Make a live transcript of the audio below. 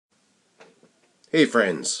Hey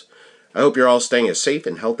friends, I hope you're all staying as safe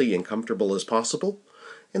and healthy and comfortable as possible,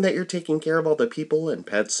 and that you're taking care of all the people and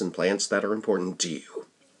pets and plants that are important to you.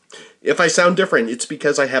 If I sound different, it's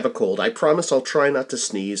because I have a cold. I promise I'll try not to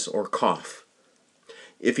sneeze or cough.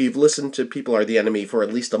 If you've listened to People Are the Enemy for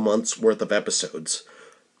at least a month's worth of episodes,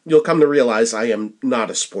 you'll come to realize I am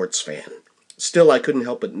not a sports fan. Still, I couldn't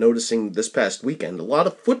help but noticing this past weekend a lot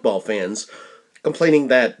of football fans complaining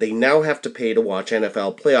that they now have to pay to watch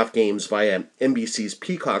NFL playoff games via NBC's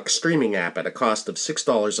Peacock streaming app at a cost of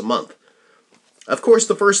 $6 a month. Of course,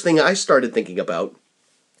 the first thing I started thinking about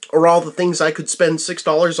are all the things I could spend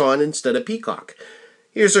 $6 on instead of Peacock.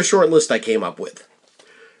 Here's a short list I came up with.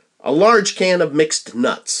 A large can of mixed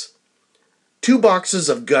nuts, 2 boxes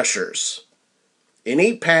of Gushers, an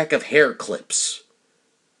 8-pack of hair clips,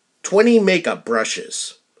 20 makeup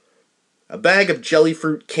brushes, a bag of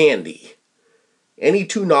jellyfruit candy, any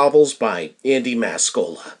 2 novels by Andy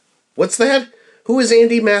Mascola. What's that? Who is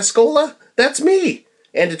Andy Mascola? That's me!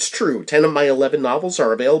 And it's true, 10 of my 11 novels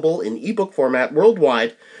are available in ebook format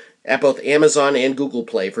worldwide at both Amazon and Google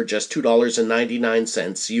Play for just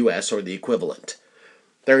 $2.99 US or the equivalent.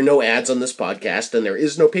 There are no ads on this podcast, and there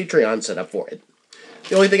is no Patreon set up for it.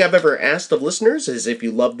 The only thing I've ever asked of listeners is if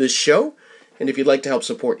you love this show, and if you'd like to help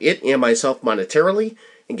support it and myself monetarily,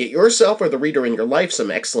 and get yourself or the reader in your life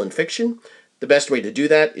some excellent fiction, the best way to do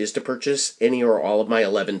that is to purchase any or all of my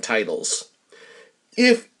 11 titles.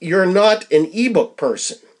 If you're not an ebook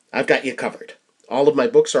person, I've got you covered. All of my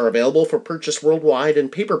books are available for purchase worldwide in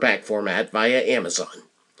paperback format via Amazon.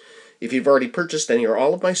 If you've already purchased any or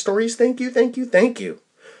all of my stories, thank you, thank you, thank you.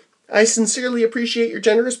 I sincerely appreciate your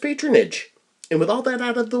generous patronage. And with all that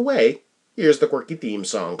out of the way, here's the quirky theme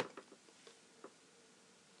song.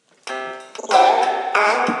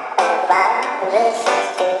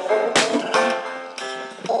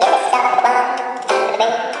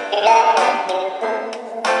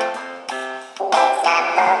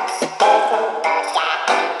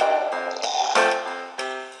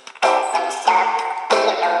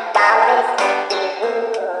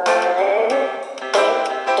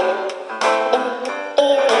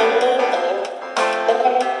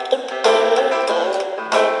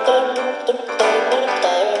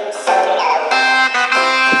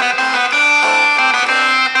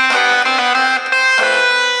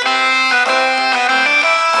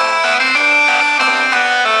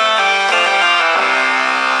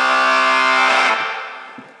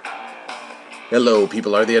 Hello,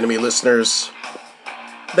 People Are the Enemy listeners.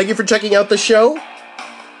 Thank you for checking out the show.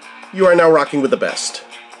 You are now rocking with the best.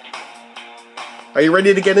 Are you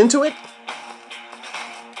ready to get into it?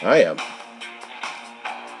 I am.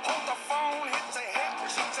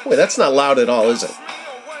 Wait, that's not loud at all, is it?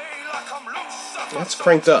 That's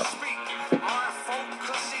cranked up.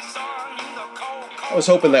 I was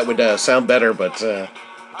hoping that would sound better, but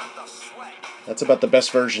that's about the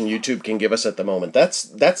best version YouTube can give us at the moment. That's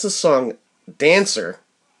the song Dancer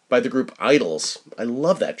by the group Idols. I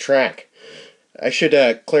love that track. I should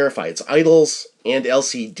clarify, it's Idols and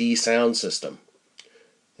LCD Sound System.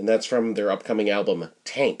 And that's from their upcoming album,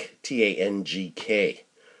 Tank, T-A-N-G-K.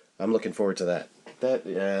 I'm looking forward to that. That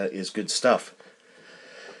is good stuff.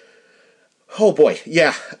 Oh boy,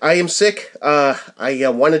 yeah, I am sick. I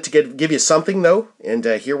wanted to give you something, though, and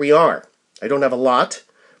here we are. I don't have a lot,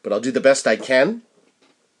 but I'll do the best I can.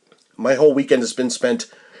 My whole weekend has been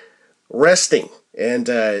spent resting and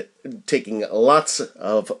taking lots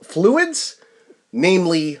of fluids,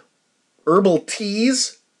 namely herbal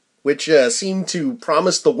teas, which seem to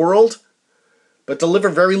promise the world, but deliver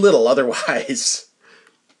very little otherwise.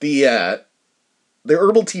 The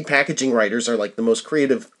herbal tea packaging writers are like the most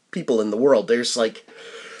creative people in the world. There's like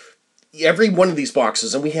every one of these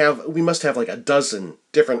boxes, and we must have like a dozen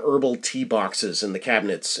different herbal tea boxes in the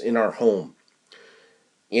cabinets in our home.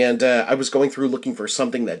 And I was going through looking for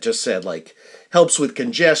something that just said, like, helps with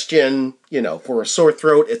congestion, for a sore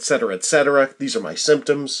throat, etc., etc. These are my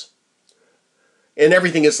symptoms. And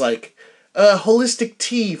everything is like, holistic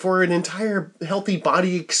tea for an entire healthy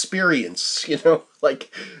body experience, Like,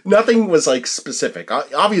 nothing was, like, specific.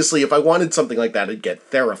 Obviously, if I wanted something like that, I'd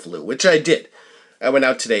get Theraflu, which I did. I went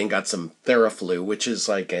out today and got some Theraflu, which is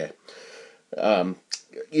like a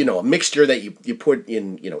mixture that you put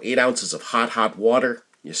in, 8 ounces of hot water.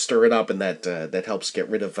 You stir it up, and that helps get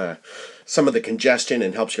rid of some of the congestion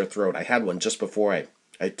and helps your throat. I had one just before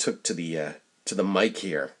I took to the mic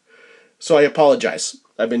here, so I apologize.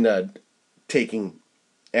 I've been taking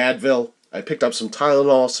Advil. I picked up some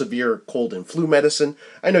Tylenol, severe cold and flu medicine.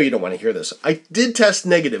 I know you don't want to hear this. I did test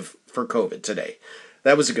negative for COVID today.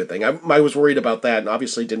 That was a good thing. I was worried about that, and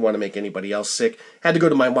obviously didn't want to make anybody else sick. Had to go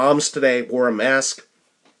to my mom's today. Wore a mask.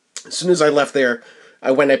 As soon as I left there,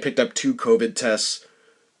 I picked up 2 COVID tests,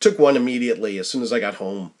 took one immediately as soon as I got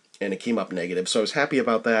home, and it came up negative. So I was happy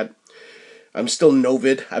about that. I'm still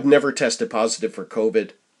Novid. I've never tested positive for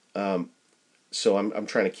COVID. So I'm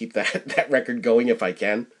trying to keep that record going if I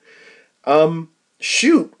can.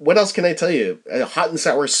 Shoot, what else can I tell you? Hot and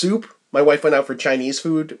sour soup. My wife went out for Chinese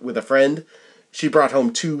food with a friend. She brought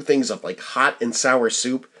home 2 things of like hot and sour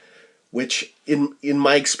soup, which in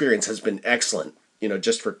my experience has been excellent.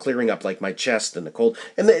 Just for clearing up like my chest and the cold.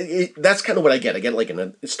 And that's kind of what I get. I get like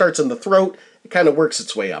it starts in the throat. It kind of works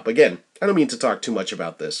its way up. Again, I don't mean to talk too much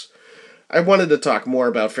about this. I wanted to talk more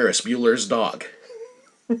about Ferris Bueller's dog.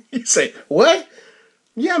 You say, what?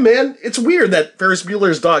 Yeah, man, it's weird that Ferris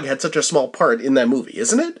Bueller's dog had such a small part in that movie,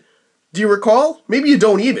 isn't it? Do you recall? Maybe you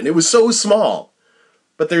don't even. It was so small.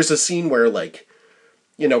 But there's a scene where, like,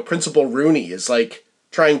 Principal Rooney is, like,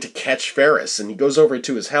 trying to catch Ferris, and he goes over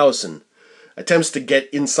to his house and attempts to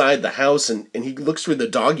get inside the house, and he looks through the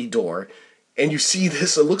doggy door, and you see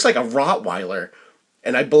this, it looks like a Rottweiler,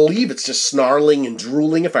 and I believe it's just snarling and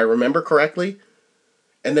drooling, if I remember correctly.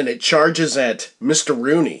 And then it charges at Mr.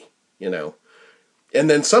 Rooney, And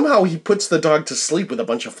then somehow he puts the dog to sleep with a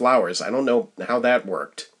bunch of flowers. I don't know how that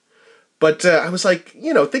worked. But I was like,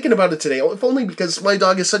 thinking about it today, if only because my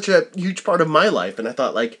dog is such a huge part of my life. And I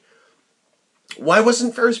thought, like, why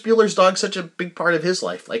wasn't Ferris Bueller's dog such a big part of his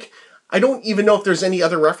life? Like, I don't even know if there's any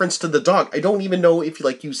other reference to the dog. I don't even know if,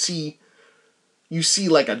 like, you see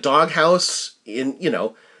like, a dog house in,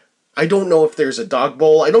 I don't know if there's a dog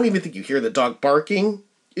bowl. I don't even think you hear the dog barking.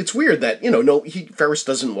 It's weird that, Ferris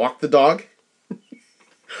doesn't walk the dog.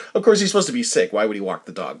 Of course, he's supposed to be sick. Why would he walk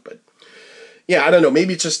the dog? But, yeah, I don't know.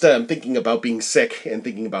 Maybe it's just thinking about being sick and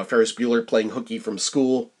thinking about Ferris Bueller playing hooky from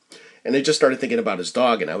school. And I just started thinking about his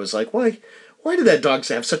dog, and I was like, why did that dog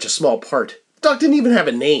have such a small part? The dog didn't even have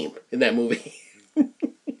a name in that movie.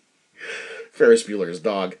 Ferris Bueller's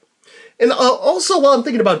dog. And also, while I'm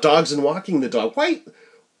thinking about dogs and walking the dog,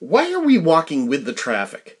 why are we walking with the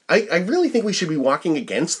traffic? I really think we should be walking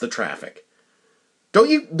against the traffic. Don't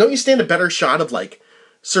you stand a better shot of, like,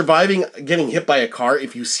 surviving getting hit by a car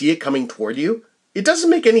if you see it coming toward you? It doesn't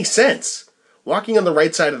make any sense. Walking on the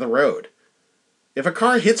right side of the road. If a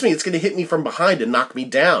car hits me, it's going to hit me from behind and knock me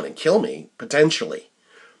down and kill me, potentially.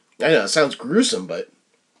 I know, it sounds gruesome, but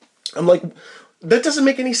I'm like, that doesn't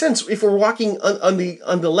make any sense. If we're walking on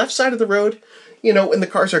the left side of the road, and the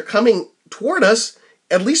cars are coming toward us,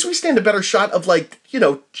 at least we stand a better shot of, like,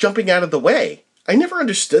 jumping out of the way. I never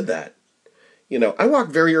understood that. I walk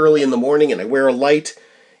very early in the morning and I wear a light,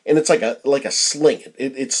 and it's like a sling.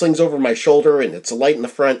 It slings over my shoulder, and it's a light in the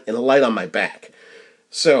front and a light on my back.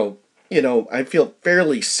 So, I feel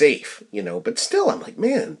fairly safe, but still I'm like,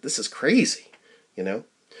 man, this is crazy,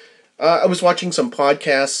 I was watching some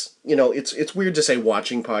podcasts. It's weird to say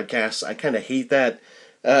watching podcasts. I kind of hate that.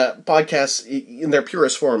 Podcasts, in their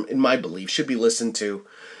purest form, in my belief, should be listened to.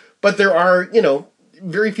 But there are,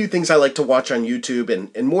 very few things I like to watch on YouTube,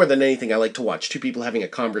 and more than anything, I like to watch 2 people having a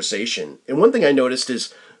conversation. And one thing I noticed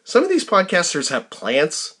is some of these podcasters have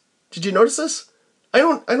plants. Did you notice this? I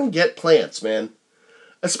don't get plants, man.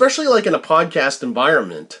 Especially, like, in a podcast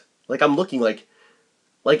environment. Like, I'm looking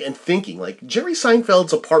and thinking, like, Jerry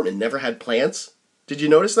Seinfeld's apartment never had plants. Did you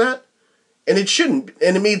notice that? And it shouldn't.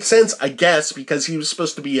 And it made sense, I guess, because he was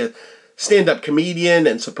supposed to be a stand-up comedian,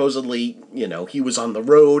 and supposedly, he was on the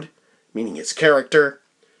road, meaning his character.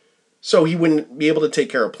 So he wouldn't be able to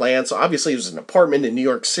take care of plants. Obviously, it was an apartment in New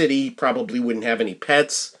York City. Probably wouldn't have any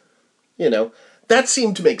pets. That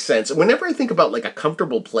seemed to make sense. And whenever I think about, like, a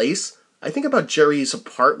comfortable place, I think about Jerry's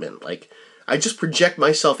apartment. Like, I just project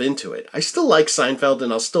myself into it. I still like Seinfeld,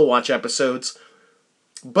 and I'll still watch episodes.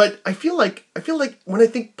 But I feel like when I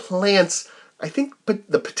think plants, I think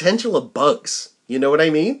the potential of bugs. You know what I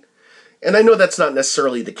mean? And I know that's not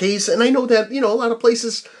necessarily the case. And I know that, a lot of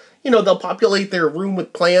places, they'll populate their room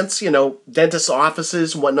with plants, dentist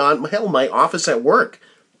offices and whatnot. Hell, my office at work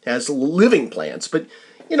has living plants. But,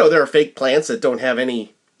 there are fake plants that don't have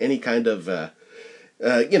any kind of,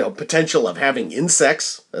 potential of having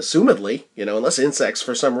insects, assumedly, unless insects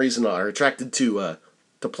for some reason are attracted to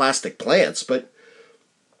plastic plants. But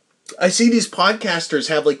I see these podcasters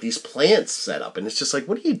have, like, these plants set up, and it's just like,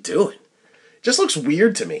 what are you doing? It just looks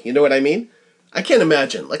weird to me. You know what I mean? I can't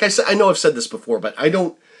imagine. Like I said, I know I've said this before, but I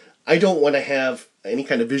don't want to have any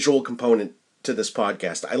kind of visual component to this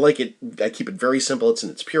podcast. I like it. I keep it very simple. It's in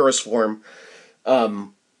its purest form.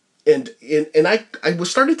 And I was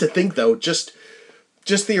starting to think, though, just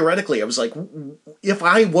theoretically, I was like, if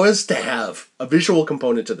I was to have a visual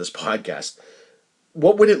component to this podcast,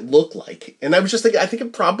 what would it look like? And I was just thinking, I think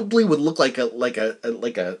it probably would look like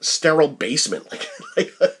a sterile basement,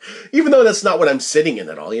 even though that's not what I'm sitting in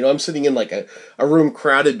at all. I'm sitting in like a room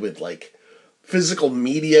crowded with like physical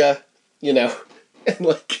media, and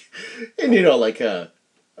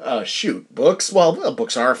shoot, books. Well,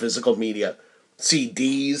 books are physical media.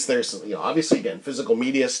 CDs. There's obviously again physical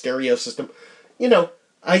media, stereo system.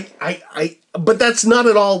 But that's not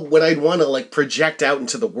at all what I'd want to like project out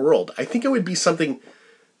into the world. I think it would be something,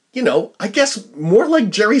 I guess more like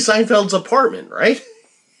Jerry Seinfeld's apartment, right?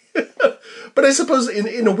 But I suppose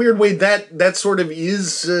in a weird way that sort of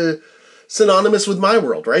is synonymous with my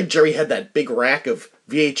world, right? Jerry had that big rack of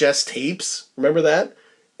VHS tapes. Remember that?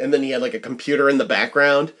 And then he had like a computer in the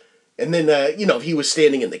background. And then, if he was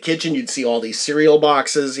standing in the kitchen, you'd see all these cereal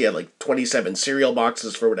boxes. He had like 27 cereal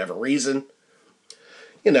boxes for whatever reason.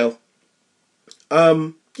 Yeah,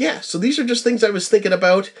 so these are just things I was thinking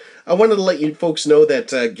about. I wanted to let you folks know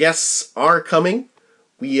that guests are coming.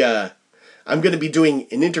 I'm going to be doing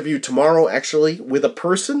an interview tomorrow, actually, with a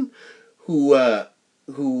person who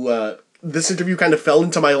this interview kind of fell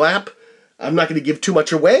into my lap. I'm not going to give too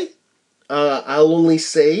much away. I'll only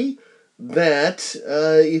say that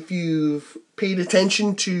if you've paid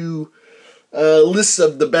attention to lists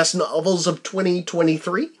of the best novels of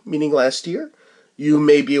 2023, meaning last year, you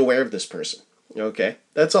may be aware of this person. Okay?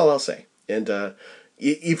 That's all I'll say. And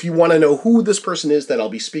if you want to know who this person is that I'll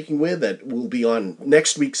be speaking with, that will be on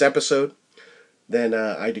next week's episode, then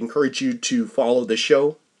I'd encourage you to follow the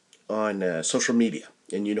show on social media,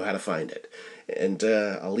 and you know how to find it. And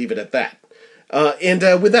I'll leave it at that. And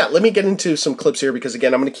with that, let me get into some clips here, because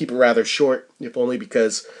again, I'm going to keep it rather short, if only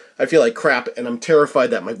because I feel like crap, and I'm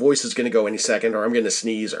terrified that my voice is going to go any second, or I'm going to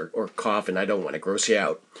sneeze or cough, and I don't want to gross you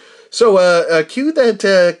out. So, cue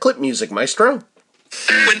that clip music, maestro.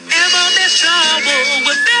 Whenever there's trouble,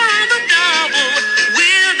 we're there on the double.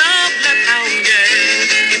 We're the Bloodhound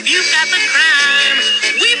Gang. If you've got the crime,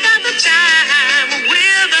 we've got the time.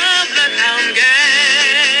 We're the Bloodhound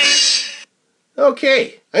Gang.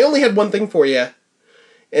 Okay, I only had one thing for you,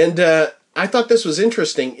 and I thought this was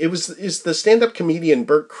interesting. Is the stand-up comedian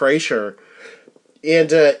Bert Kreischer,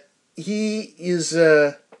 and he is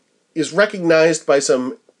recognized by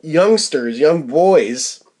some youngsters, young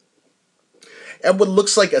boys, at what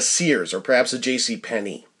looks like a Sears or perhaps a J.C.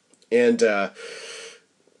 Penney, and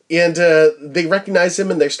they recognize him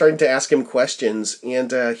and they're starting to ask him questions,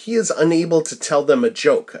 and he is unable to tell them a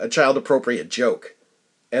joke, a child-appropriate joke,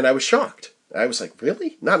 and I was shocked. I was like,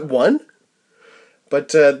 really? Not one? But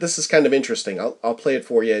this is kind of interesting. I'll play it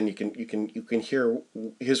for you, and you can hear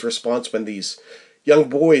his response when these young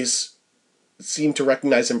boys seem to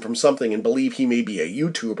recognize him from something and believe he may be a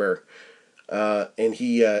YouTuber, and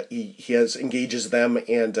he has engages them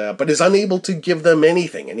and but is unable to give them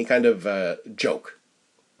anything, any kind of joke.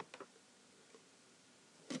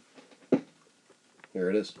 Here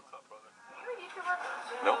it is.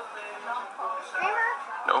 Nope.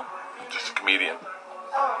 Nope. Just a comedian.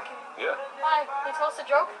 Oh, okay. Yeah. Why? Can you tell us a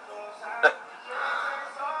joke?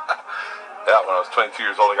 Yeah, when I was 22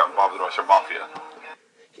 years old, I got involved with the Russian Mafia.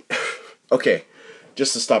 Okay,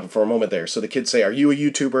 just to stop it for a moment there. So the kids say, are you a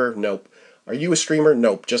YouTuber? Nope. Are you a streamer?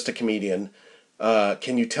 Nope, just a comedian.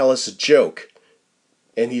 Can you tell us a joke?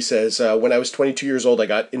 And he says, when I was 22 years old, I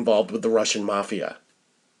got involved with the Russian Mafia.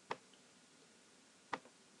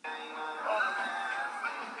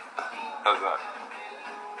 How's that?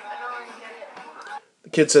 I don't really get it. The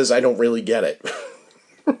kid says, I don't really get it.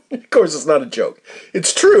 Of course, it's not a joke.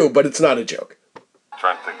 It's true, but it's not a joke. I'm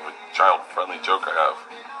trying to think of a child-friendly joke I have.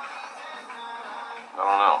 I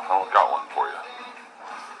don't know. I don't got one for you.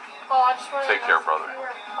 Oh, I just want to Take care, brother.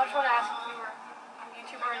 I just want to ask if you were a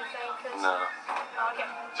YouTuber or anything. Cause, No. Oh, okay.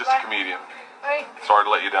 Just Bye. a comedian. Alright. Sorry to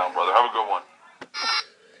let you down, brother. Have a good one.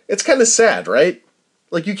 It's kind of sad, right?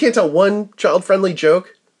 Like, you can't tell one child-friendly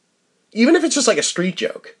joke, even if it's just like a street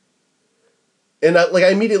joke. And I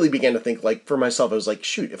immediately began to think, like, for myself, I was like,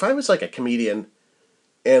 shoot, if I was like a comedian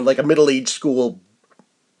and like a middle-aged school,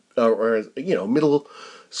 middle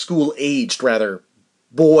school-aged, rather,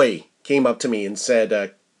 boy came up to me and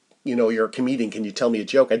said, you're a comedian, can you tell me a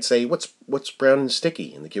joke? I'd say, what's brown and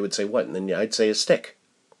sticky? And the kid would say, what? And then I'd say, a stick.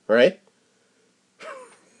 Right?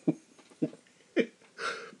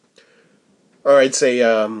 Or I'd say,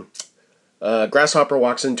 grasshopper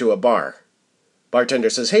walks into a bar. Bartender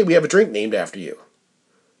says, hey, we have a drink named after you.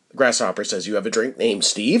 The grasshopper says, you have a drink named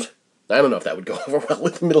Steve? I don't know if that would go over well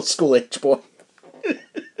with a middle school age boy.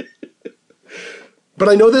 But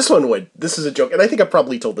I know this one would. This is a joke, and I think I've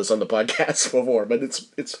probably told this on the podcast before, but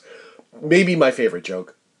it's maybe my favorite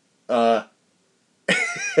joke. And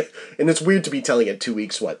it's weird to be telling it 2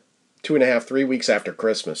 weeks, 2.5, 3 weeks after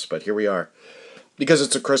Christmas, but here we are. Because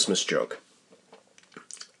it's a Christmas joke.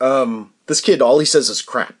 This kid, all he says is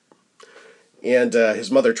crap. And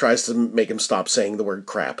his mother tries to make him stop saying the word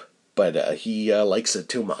crap. But he likes it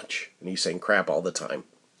too much. And he's saying crap all the time.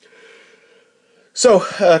 So,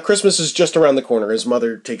 Christmas is just around the corner. His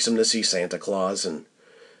mother takes him to see Santa Claus. And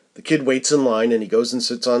the kid waits in line and he goes and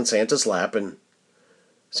sits on Santa's lap. And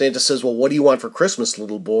Santa says, well, what do you want for Christmas,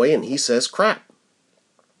 little boy? And he says, crap.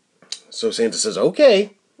 So Santa says,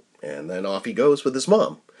 okay. And then off he goes with his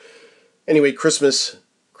mom. Anyway, Christmas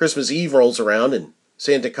Eve rolls around and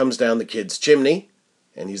Santa comes down the kid's chimney.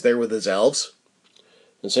 And he's there with his elves.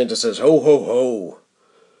 And Santa says, ho, ho, ho.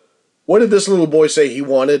 What did this little boy say he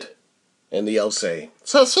wanted? And the elves say,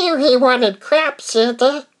 says here he wanted crap,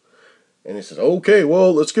 Santa. And he says, okay,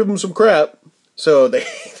 well, let's give him some crap. So they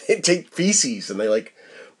take feces and they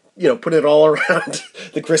put it all around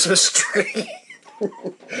the Christmas tree.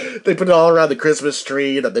 They put it all around the Christmas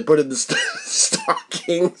tree, and they put it in the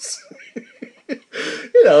stockings.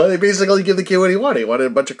 They basically give the kid what he wanted. He wanted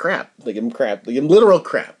a bunch of crap. They give him crap. They give him literal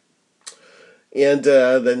crap. And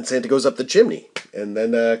then Santa goes up the chimney. And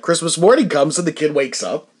then Christmas morning comes, and the kid wakes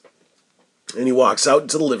up. And he walks out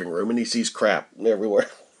into the living room, and he sees crap everywhere.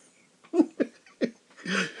 And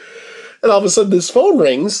all of a sudden, his phone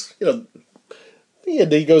rings, and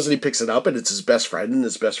he goes and he picks it up, and it's his best friend, and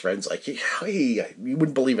his best friend's like, hey, you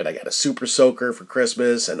wouldn't believe it, I got a Super Soaker for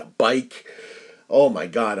Christmas, and a bike. Oh my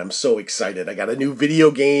god, I'm so excited. I got a new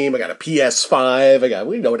video game, I got a PS5,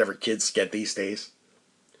 we know whatever kids get these days.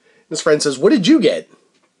 And his friend says, what did you get?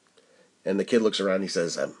 And the kid looks around and he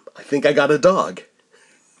says, I think I got a dog.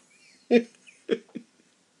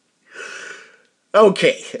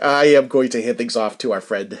 Okay, I am going to hand things off to our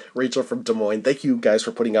friend Rachel from Des Moines. Thank you guys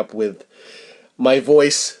for putting up with my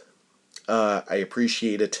voice. I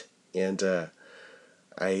appreciate it, and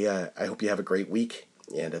I hope you have a great week.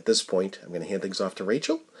 And at this point, I'm going to hand things off to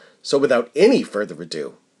Rachel. So without any further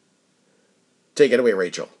ado, take it away,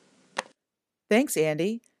 Rachel. Thanks,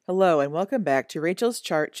 Andy. Hello, and welcome back to Rachel's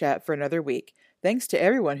Chart Chat for another week. Thanks to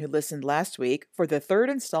everyone who listened last week for the third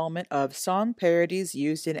installment of Song Parodies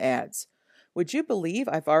Used in Ads. Would you believe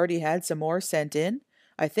I've already had some more sent in?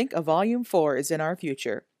 I think a Volume 4 is in our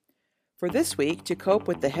future. For this week, to cope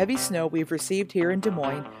with the heavy snow we've received here in Des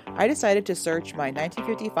Moines, I decided to search my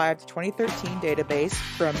 1955 to 2013 database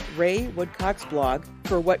from Ray Woodcock's blog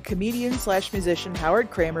for what comedian/musician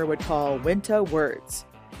Howard Kramer would call winter words.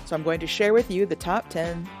 So I'm going to share with you the top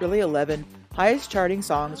 10, really 11, highest charting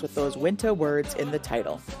songs with those winter words in the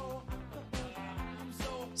title.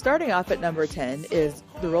 Starting off at number 10 is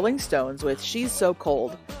The Rolling Stones with She's So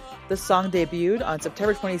Cold. This song debuted on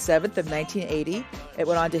September 27th of 1980. It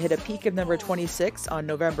went on to hit a peak of number 26 on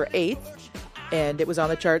November 8th, and it was on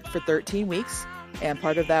the chart for 13 weeks, and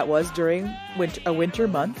part of that was during a winter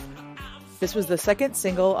month. This was the second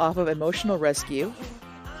single off of Emotional Rescue,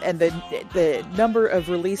 and the number of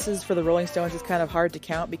releases for the Rolling Stones is kind of hard to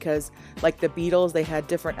count because, like the Beatles, they had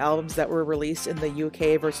different albums that were released in the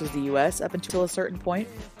UK versus the US up until a certain point.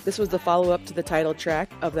 This was the follow-up to the title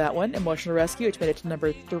track of that one, Emotional Rescue, which made it to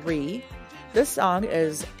number 3. This song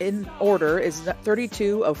is, in order, is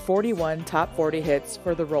 32 of 41 top 40 hits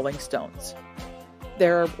for the Rolling Stones.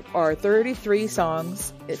 There are 33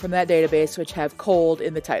 songs from that database which have cold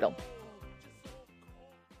in the title.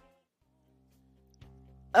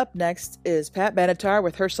 Up next is Pat Benatar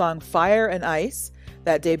with her song Fire and Ice,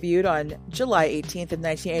 that debuted on July 18th of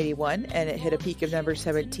 1981, and it hit a peak of number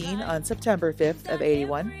 17 on September 5th of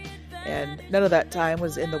 81, and none of that time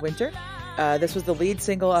was in the winter. This was the lead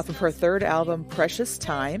single off of her third album, Precious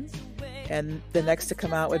Time, and the next to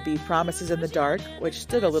come out would be Promises in the Dark, which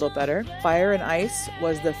did a little better. Fire and Ice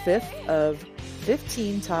was the 5th of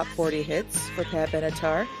 15 top 40 hits for Pat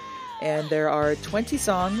Benatar, and there are 20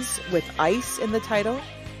 songs with ice in the title.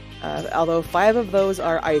 Although 5 of those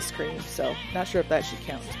are ice cream, so not sure if that should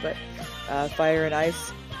count. But Fire and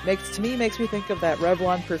Ice makes me think of that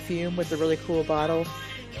Revlon perfume with the really cool bottle,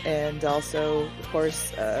 and also, of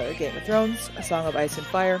course, Game of Thrones, A Song of Ice and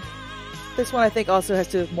Fire. This one I think also has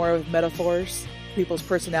to do more with metaphors, people's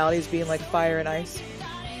personalities being like fire and ice.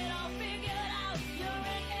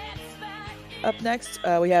 Up next,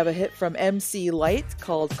 we have a hit from MC Lyte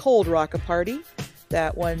called Cold Rock-a-Party.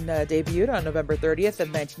 That one debuted on November 30th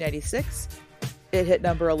of 1996. It hit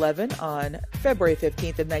number 11 on February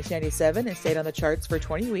 15th of 1997 and stayed on the charts for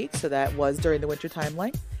 20 weeks, so that was during the winter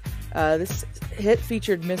timeline. This hit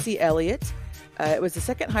featured Missy Elliott. It was the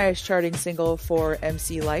second highest charting single for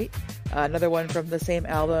MC Lyte. Another one from the same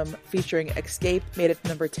album featuring Escape made it to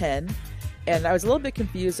number 10. And I was a little bit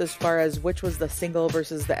confused as far as which was the single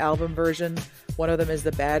versus the album version. One of them is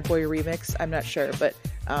the Bad Boy remix. I'm not sure, but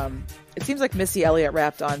it seems like Missy Elliott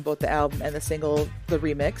rapped on both the album and the single, the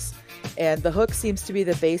remix. And the hook seems to be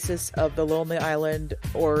the basis of the Lonely Island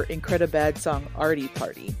or Incredibad song Arty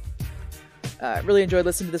Party. Really enjoyed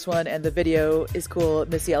listening to this one, and the video is cool.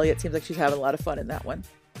 Missy Elliott seems like she's having a lot of fun in that one.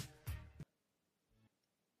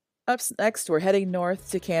 Up next, we're heading north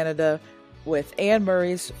to Canada with Anne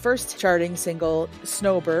Murray's first charting single,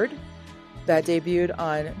 Snowbird, that debuted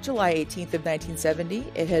on July 18th of 1970.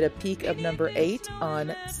 It hit a peak of number 8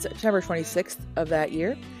 on September 26th of that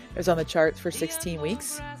year. It was on the charts for 16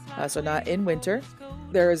 weeks, so not in winter.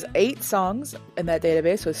 There's 8 songs in that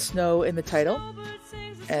database with snow in the title,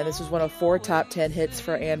 and this was one of 4 top 10 hits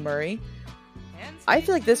for Anne Murray. I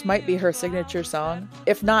feel like this might be her signature song.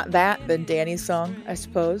 If not that, then Danny's song, I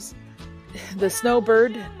suppose. The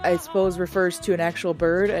Snowbird, I suppose, refers to an actual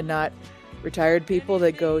bird and not retired people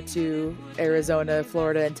that go to Arizona,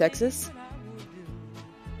 Florida, and Texas.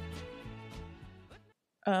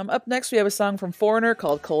 Up next, we have a song from Foreigner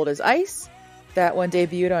called Cold as Ice. That one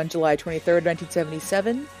debuted on July 23rd,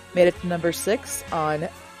 1977. Made it to number 6 on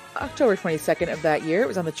October 22nd of that year. It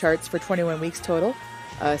was on the charts for 21 weeks total.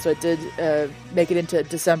 So it did make it into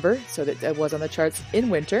December, so that it was on the charts in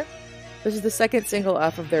winter. This is the second single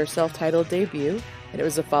off of their self-titled debut, and it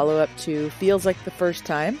was a follow-up to Feels Like the First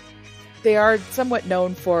Time. They are somewhat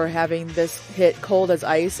known for having this hit Cold as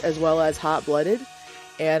Ice as well as Hot Blooded,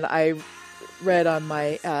 and I read on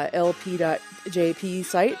my lp.jp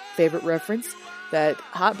site, favorite reference, that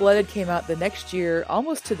Hot Blooded came out the next year,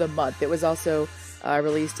 almost to the month. It was also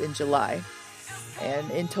released in July.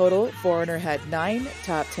 And in total, Foreigner had 9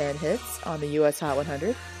 top 10 hits on the US Hot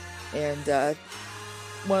 100. And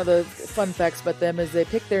one of the fun facts about them is they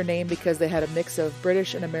picked their name because they had a mix of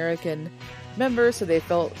British and American members, so they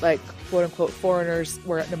felt like quote-unquote foreigners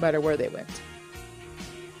were no matter where they went.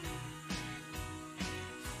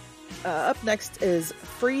 Up next is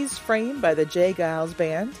Freeze Frame by the J. Geils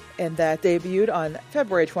Band, and that debuted on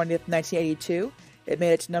February 20th, 1982. It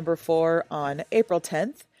made it to number 4 on April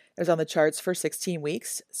 10th. It was on the charts for 16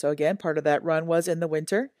 weeks, so again, part of that run was in the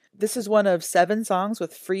winter. This is one of 7 songs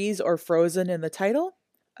with freeze or frozen in the title.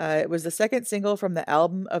 It was the second single from the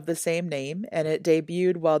album of the same name, and it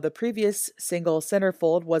debuted while the previous single,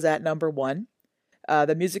 Centerfold, was at number 1.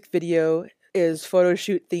 The music video is photo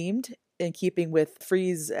shoot themed, in keeping with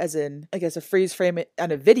freeze, as in, I guess, a freeze frame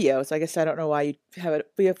on a video, so I guess I don't know why you'd have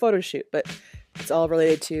it be a photo shoot, but it's all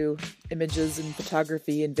related to images and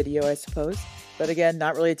photography and video, I suppose. But again,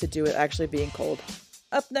 not related to do with actually being cold.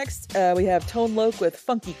 Up next, we have Tone Loc with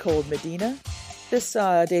Funky Cold Medina. This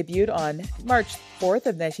debuted on March 4th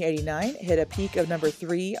of 1989. It hit a peak of number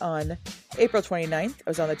 3 on April 29th. It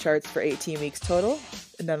was on the charts for 18 weeks total,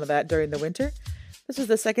 and none of that during the winter. This was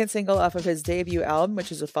the second single off of his debut album,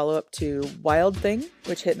 which is a follow-up to Wild Thing,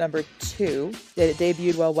 which hit number 2. It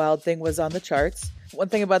debuted while Wild Thing was on the charts. One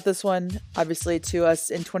thing about this one, obviously to us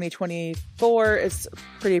in 2024, is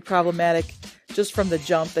pretty problematic just from the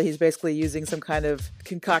jump that he's basically using some kind of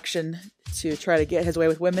concoction to try to get his way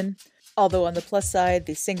with women. Although on the plus side,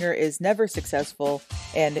 the singer is never successful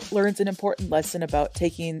and learns an important lesson about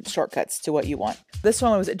taking shortcuts to what you want. This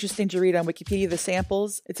one was interesting to read on Wikipedia, the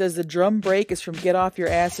samples. It says the drum break is from Get Off Your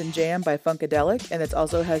Ass and Jam by Funkadelic, and it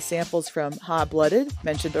also has samples from Hot Blooded,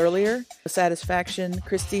 mentioned earlier, Satisfaction,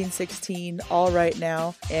 Christine 16, All Right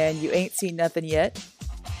Now, and You Ain't Seen Nothing Yet.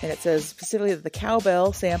 And it says specifically that the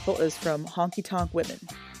cowbell sample is from Honky Tonk Women.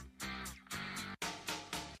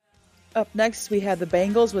 Up next, we had the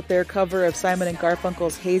Bangles with their cover of Simon &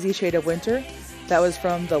 Garfunkel's Hazy Shade of Winter. That was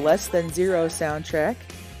from the Less Than Zero soundtrack.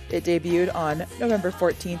 It debuted on November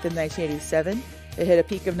 14th in 1987. It hit a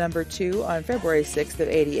peak of number 2 on February 6th of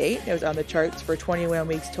 88. It was on the charts for 21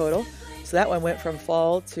 weeks total. So that one went from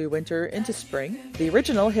fall to winter into spring. The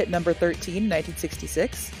original hit number 13 in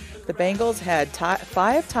 1966. The Bangles had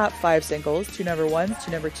 5 top 5 singles, 2 number 1s,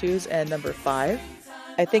 2 number 2s, and number 5.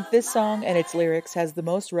 I think this song and its lyrics has the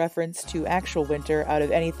most reference to actual winter out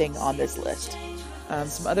of anything on this list.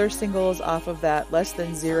 Some other singles off of that Less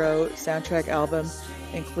Than Zero soundtrack album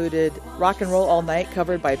included Rock and Roll All Night,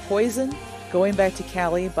 covered by Poison, Going Back to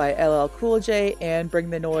Cali by LL Cool J, and Bring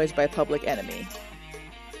the Noise by Public Enemy.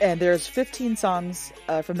 And there's 15 songs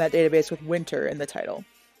from that database with winter in the title.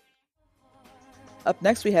 Up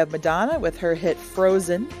next, we have Madonna with her hit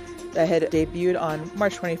Frozen, that had debuted on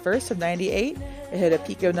March 21st of 98. It hit a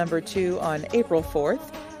peak of number 2 on April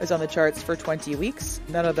 4th. It was on the charts for 20 weeks.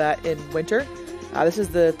 None of that in winter. This is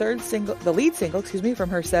the lead single, from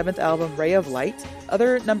her 7th album, Ray of Light.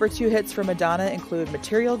 Other number 2 hits for Madonna include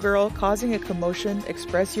Material Girl, Causing a Commotion,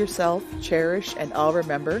 Express Yourself, Cherish, and I'll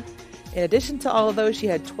Remember. In addition to all of those, she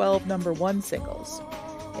had 12 number 1 singles.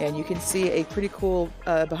 And you can see a pretty cool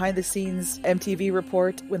behind-the-scenes MTV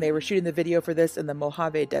report when they were shooting the video for this in the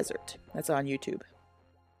Mojave Desert. That's on YouTube.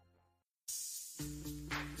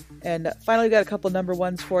 And finally, we got a couple number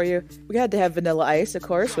 1s for you. We had to have Vanilla Ice, of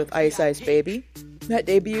course, with Ice Ice Baby. That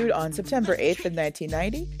debuted on September 8th in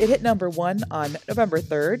 1990. It hit number 1 on November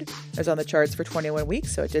 3rd. It was on the charts for 21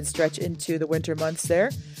 weeks, so it did stretch into the winter months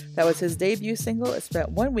there. That was his debut single. It spent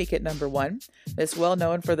 1 week at number 1. It's well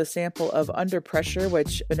known for the sample of Under Pressure,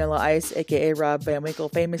 which Vanilla Ice, aka Rob Van Winkle,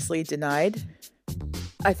 famously denied.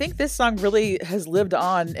 I think this song really has lived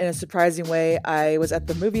on in a surprising way. I was at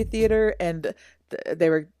the movie theater and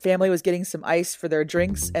family was getting some ice for their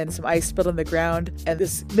drinks and some ice spilled on the ground, and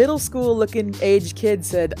this middle school looking aged kid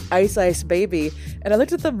said Ice Ice Baby, and I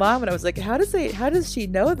looked at the mom and I was like, how does she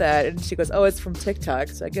know that? And she goes, oh, it's from TikTok,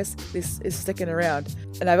 so I guess this is sticking around.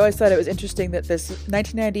 And I've always thought it was interesting that this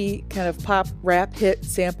 1990 kind of pop rap hit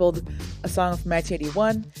sampled a song from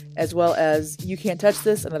 1981, as well as You Can't Touch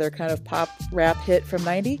This, another kind of pop rap hit from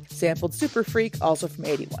 90, sampled Super Freak, also from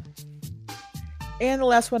 81. And the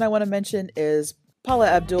last one I want to mention is Paula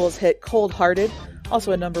Abdul's hit Cold Hearted,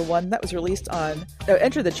 also a number 1. That was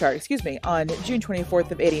entered the chart, on June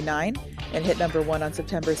 24th of 89 and hit number 1 on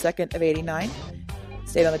September 2nd of 89.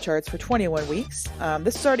 Stayed on the charts for 21 weeks.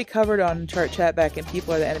 This was already covered on Chart Chat back in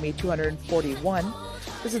People Are the Enemy 241.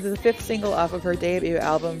 This is the 5th single off of her debut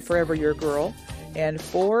album, Forever Your Girl, and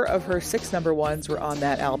 4 of her 6 number 1s were on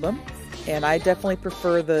that album. And I definitely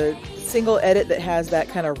prefer the single edit that has that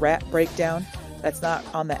kind of rap breakdown that's not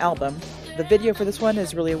on the album. The video for this one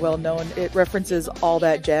is really well known. It references All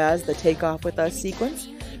That Jazz, the Take Off With Us sequence,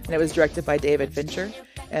 and it was directed by David Fincher.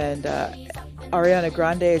 And Ariana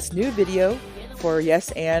Grande's new video for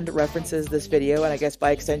Yes And references this video, and I guess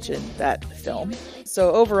by extension, that film.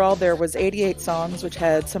 So overall, there was 88 songs which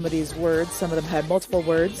had some of these words. Some of them had multiple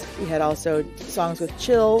words. We had also songs with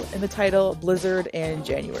Chill in the title, Blizzard, and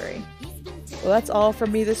January. Well, that's all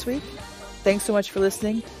from me this week. Thanks so much for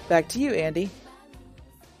listening. Back to you, Andy.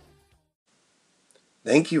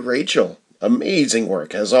 Thank you, Rachel. Amazing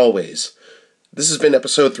work, as always. This has been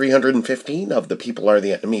episode 315 of the People Are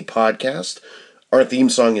the Enemy podcast. Our theme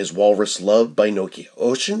song is Walrus Love by Nokia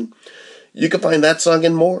Ocean. You can find that song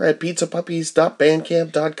and more at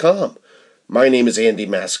pizzapuppies.bandcamp.com. My name is Andy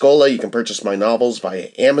Mascola. You can purchase my novels via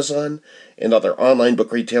Amazon and other online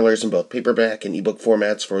book retailers in both paperback and ebook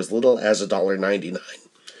formats for as little as $1.99.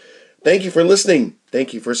 Thank you for listening.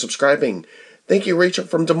 Thank you for subscribing. Thank you, Rachel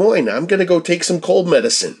from Des Moines. I'm going to go take some cold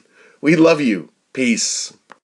medicine. We love you. Peace.